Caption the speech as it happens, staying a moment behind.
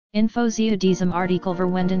Info zu diesem Artikel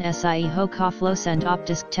verwenden Sie hochkauflosend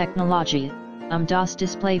optische Technologie, das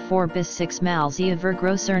Display 4 bis 6 mal zu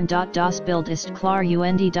vergrößern. Das Bild ist klar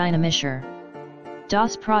und dynamischer.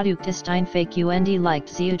 Das Produkt ist einfach und leicht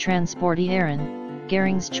zu transportieren,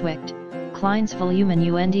 geringschwcht, kleines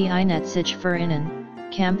Volumen und einet sich für Innen,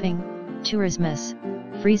 Camping, Tourismus,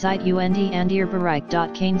 Freizeit und andere Bereich.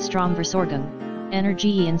 Keine Stromversorgung,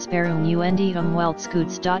 Energieinsparung und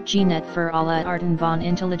Umweltschutz. Gnet für alle Arten von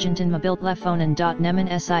intelligenten Mobiltelefonen. Nehmen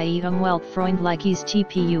Sie umweltfreundliches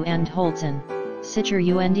TPU und Holzen, sicher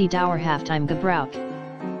und dauerhaft im Gebrauch.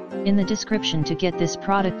 In the description to get this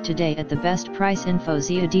product today at the best price. Info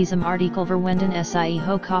zu diesem Artikel verwenden Sie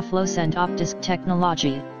hochkauflosend optische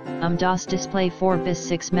Technologie, das Display 4 bis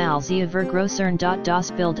 6 mal zu vergrößern.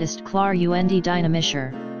 Das Bild ist klar und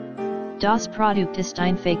dynamischer. Das Produkt ist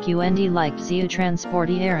einfach und leicht zu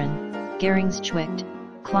transportieren, geringschwcht,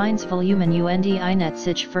 kleines Volumen und einet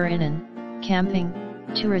sich für Innen, Camping,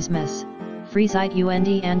 Tourismus, Freizeit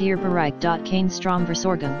und andere Bereich. Keine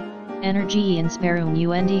Stromversorgung, Energieinsparung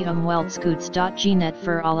und Umweltschutz. Gnet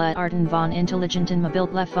für alle Arten von intelligenten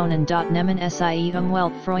Mobiltelefonen. Nehmen Sie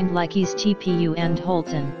umweltfreundliches TPU und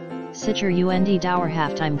Holzen, sicher und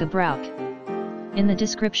dauerhaft im Gebrauch. In the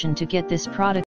description to get this product